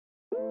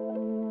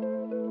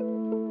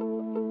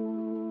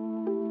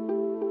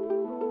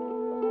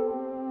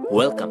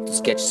Welcome to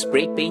Skech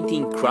spray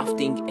painting,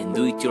 crafting and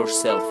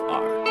do-it-yourself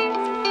art.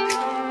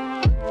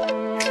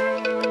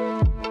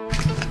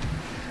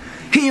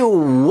 Hey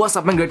yo, what's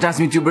up my great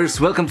awesome YouTubers,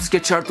 welcome to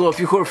Skech Art. To all of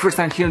you who are first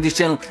time here on this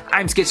channel,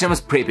 I'm Skech, I'm a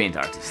spray paint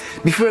artist.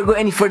 Before I go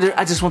any further,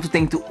 I just want to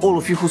thank to all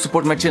of you who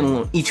support my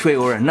channel in each way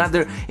or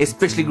another.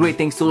 Especially great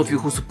thanks to all of you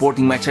who are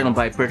supporting my channel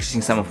by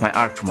purchasing some of my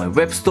art from my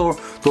web store.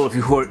 To all of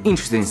you who are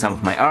interested in some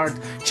of my art,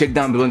 check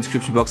down below in the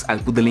description box, I'll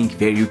put the link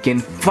where you can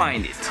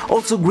find it.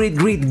 Also great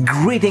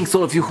thanks to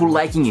all of you who are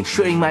liking and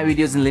sharing my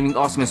videos and leaving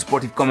awesome and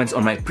supportive comments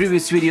on my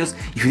previous videos.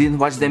 If you didn't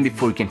watch them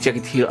before, you can check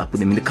it here, I'll put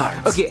them in the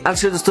cards. Okay, I'll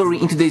share the story.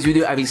 In today's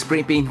video I will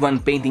spray paint one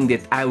painting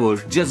that I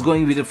was just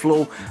going with the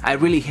flow. I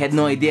really had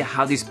no idea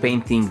how this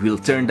painting will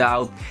turn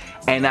out,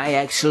 and I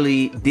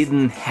actually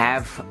didn't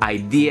have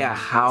idea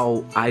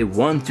how I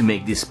want to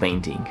make this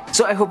painting.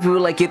 So I hope you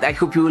will like it, I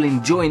hope you will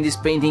enjoy this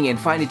painting and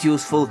find it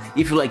useful.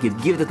 If you like it,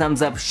 give it a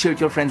thumbs up, share it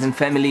with your friends and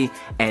family,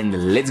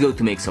 and let's go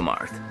to make some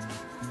art.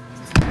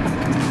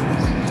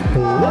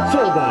 Let's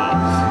hold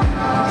on.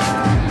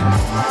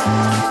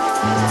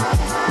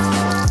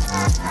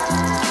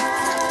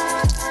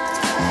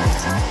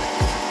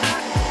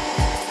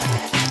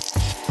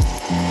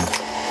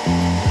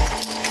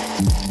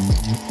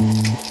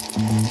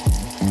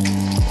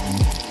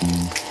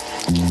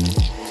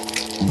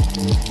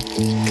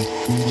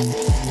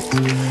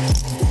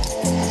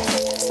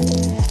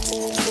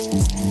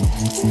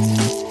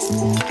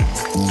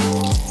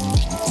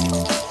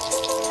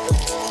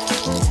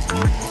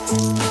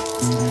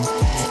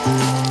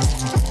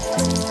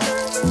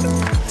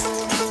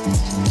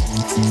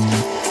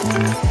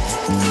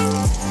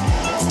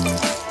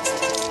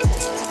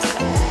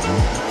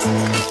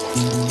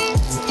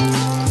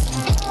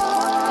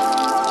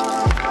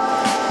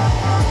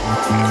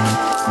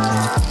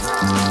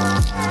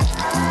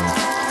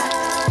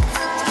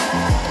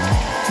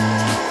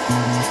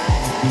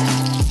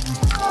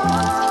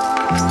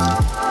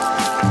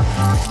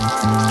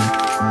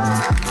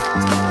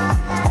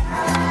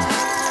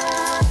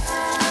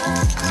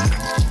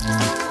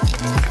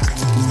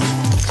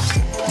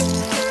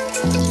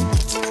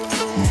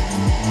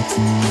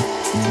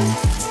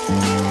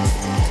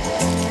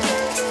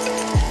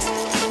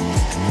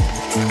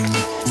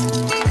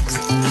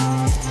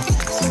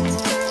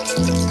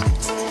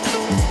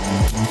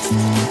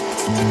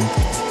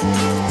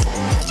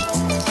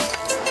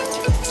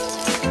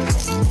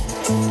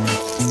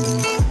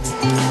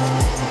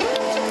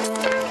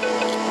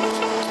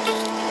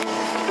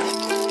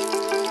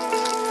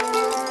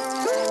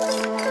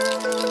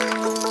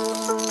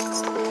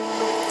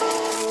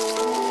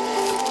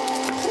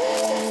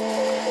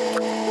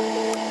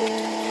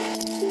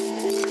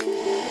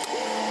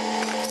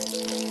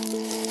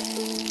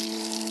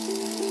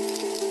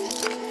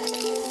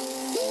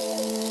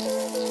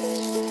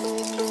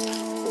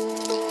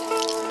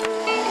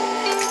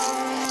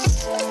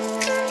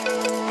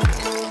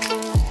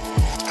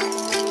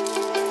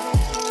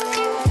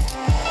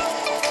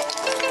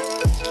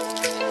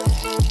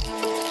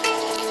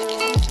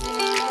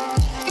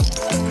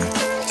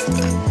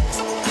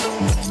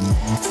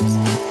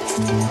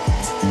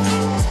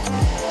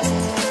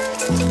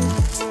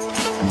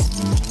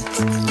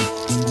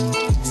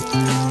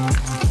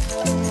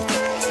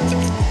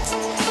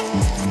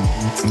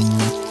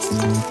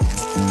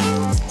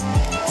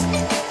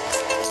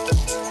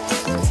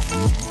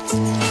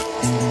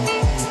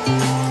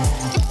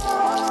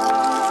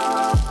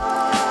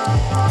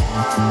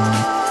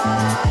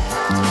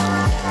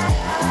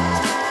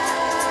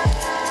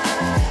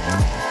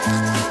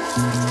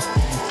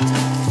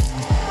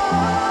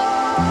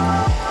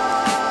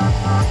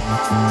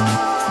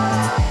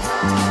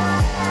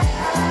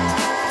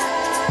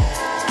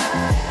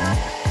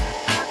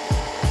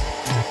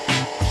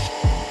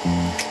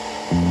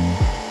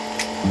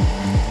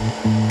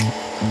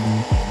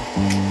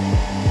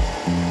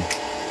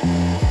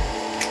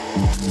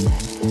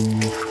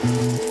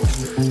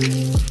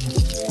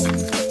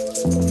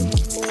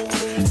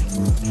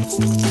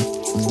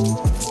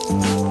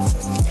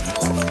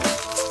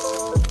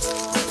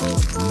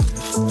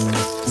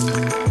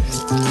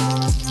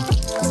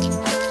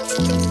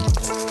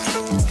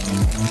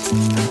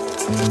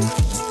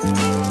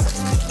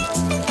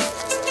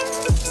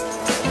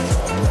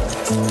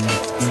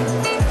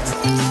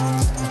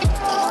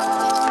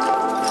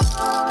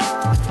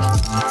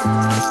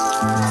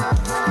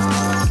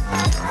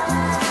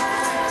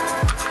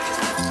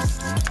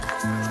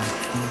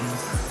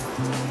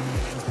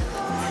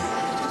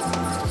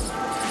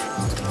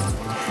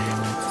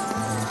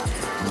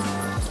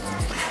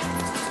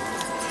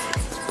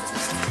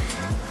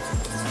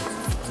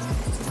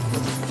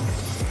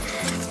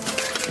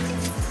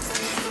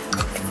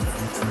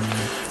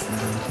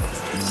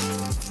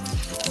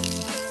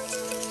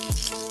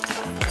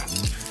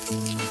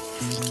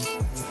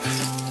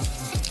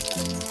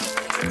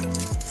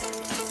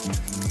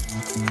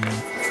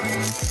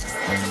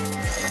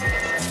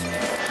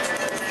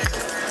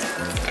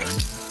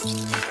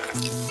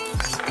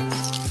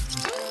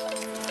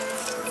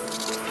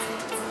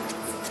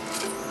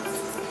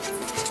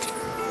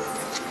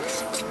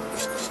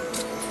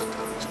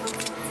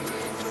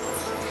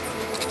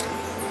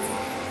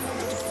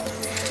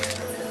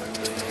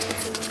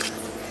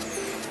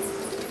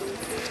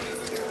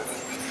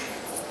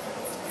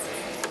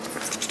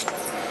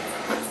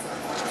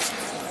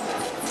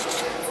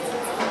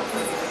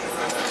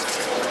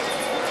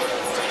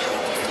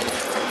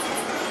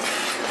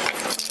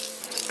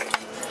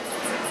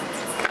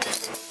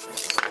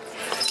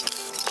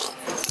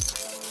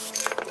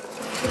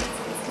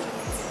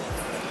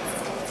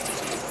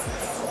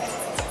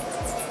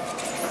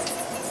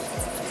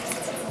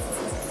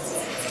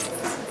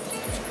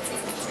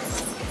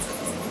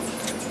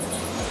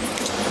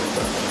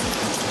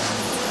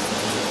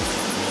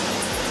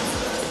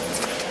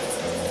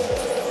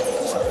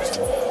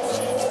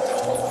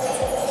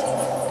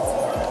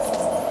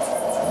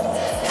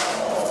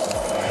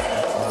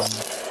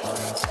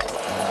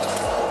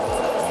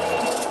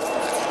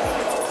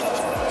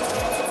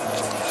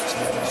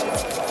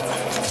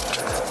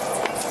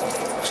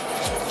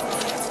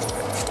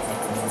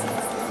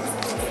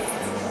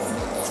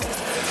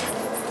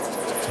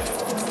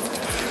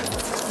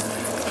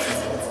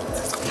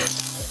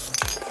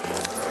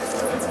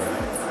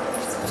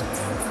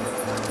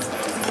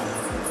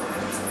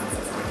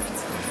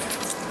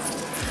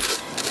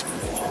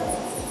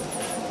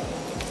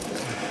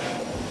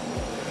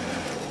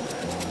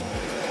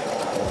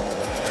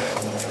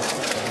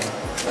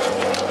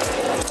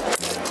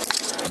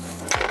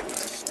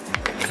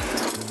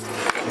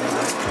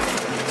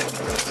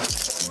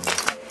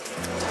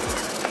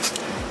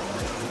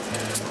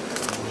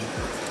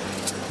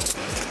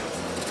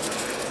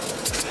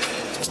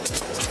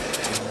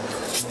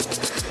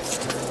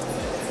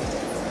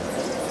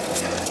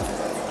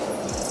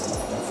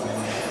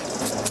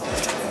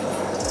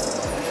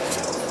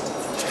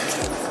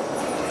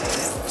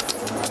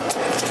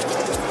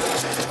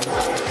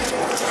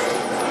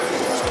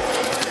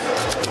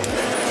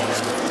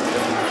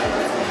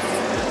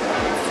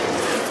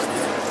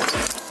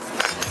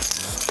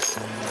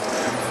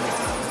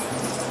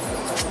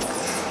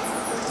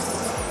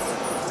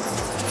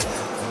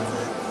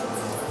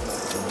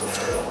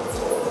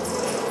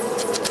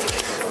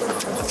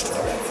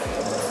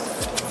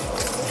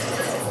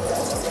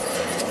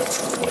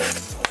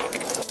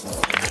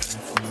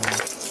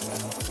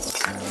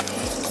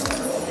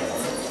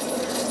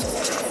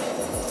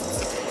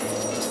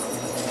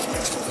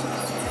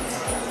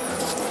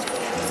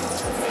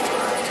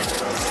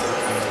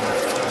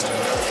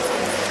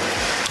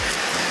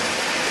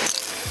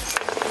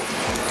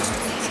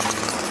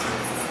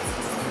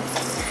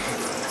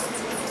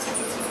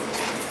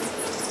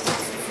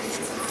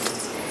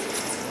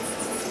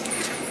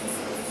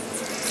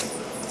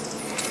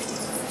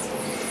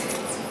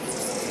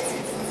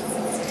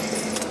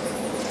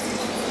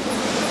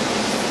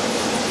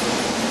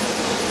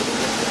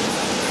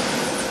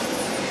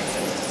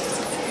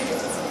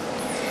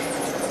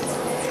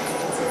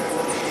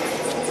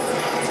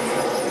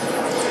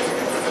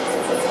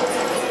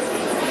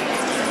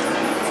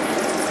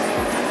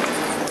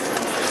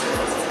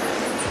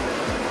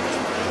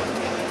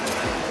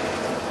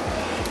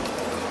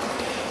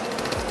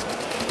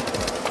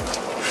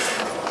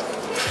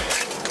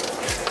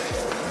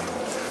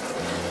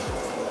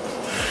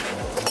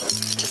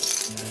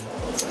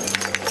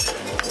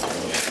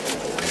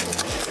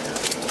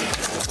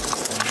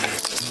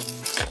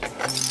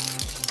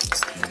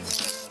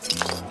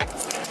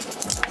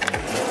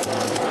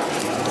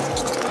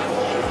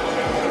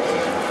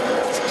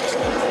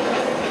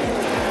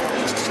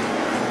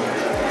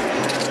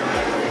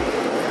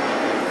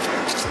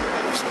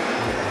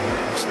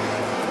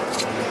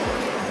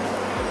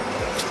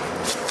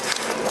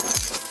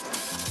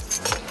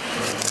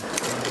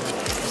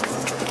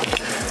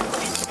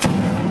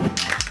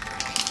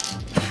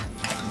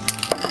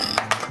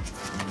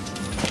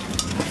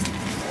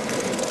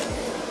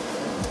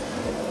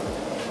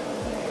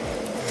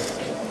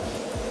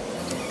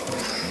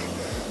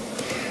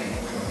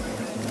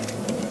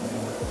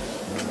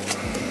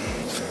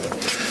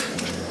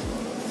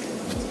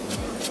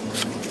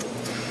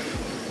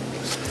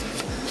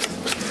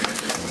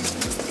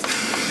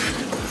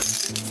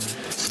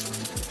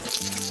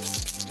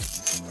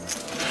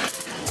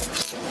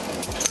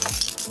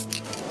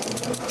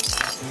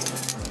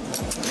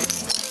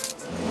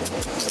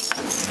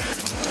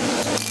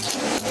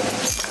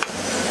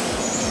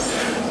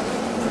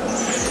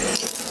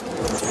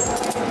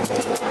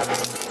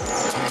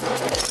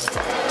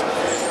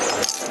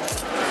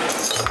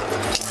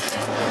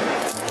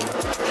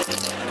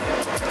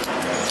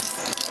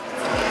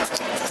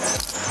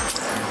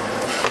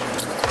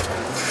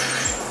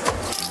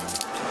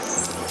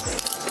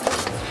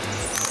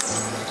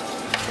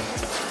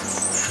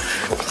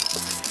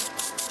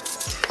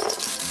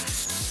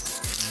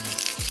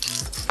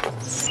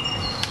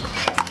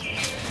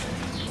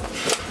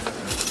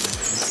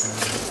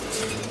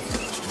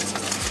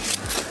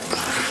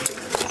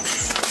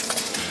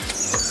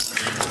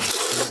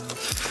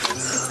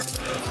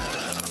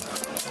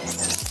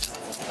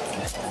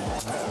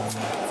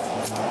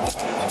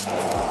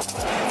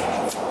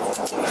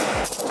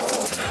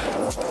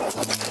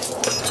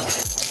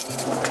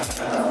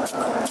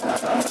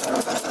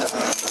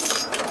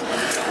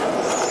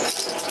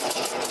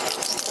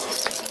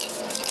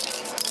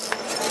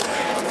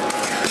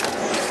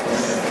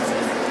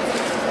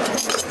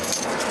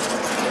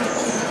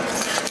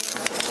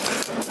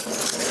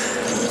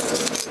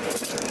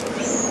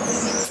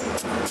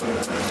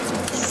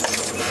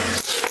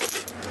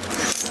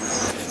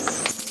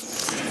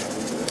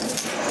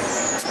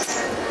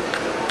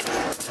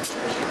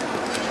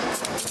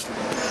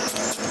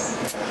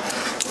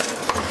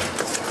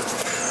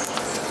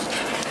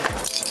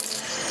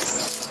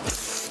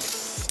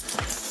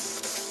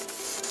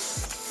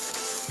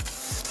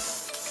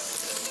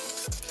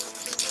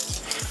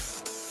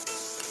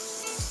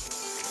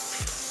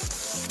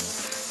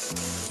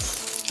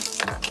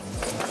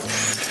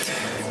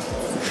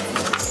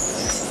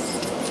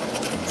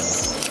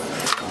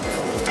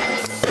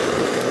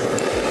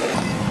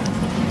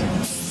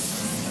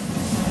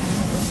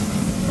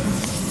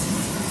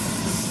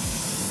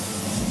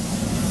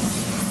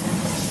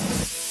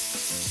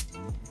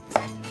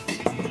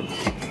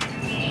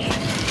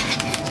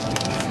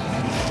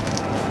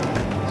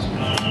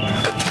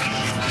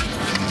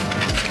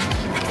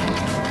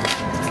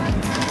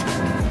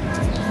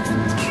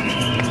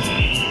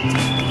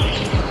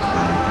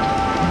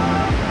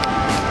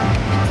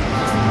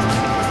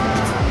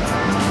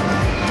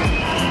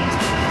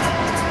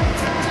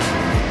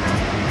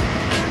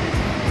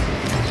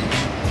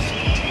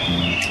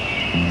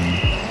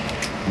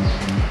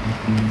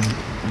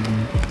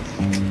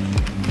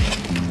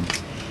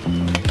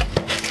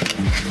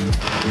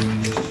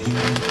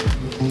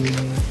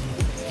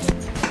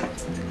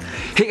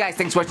 Hey guys,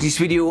 thanks for watching this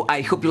video. I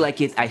hope you like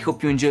it. I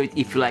hope you enjoyed.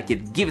 If you like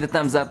it, give it a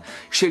thumbs up,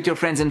 share it to your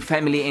friends and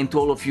family, and to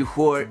all of you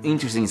who are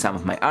interested in some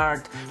of my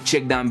art,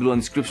 check down below in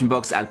the description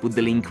box. I'll put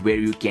the link where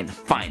you can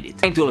find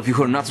it. And to all of you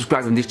who are not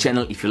subscribed on this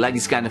channel, if you like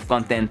this kind of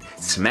content,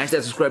 smash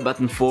that subscribe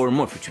button for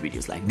more future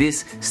videos like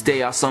this.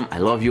 Stay awesome, I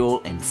love you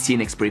all, and see you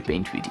next spray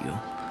paint video.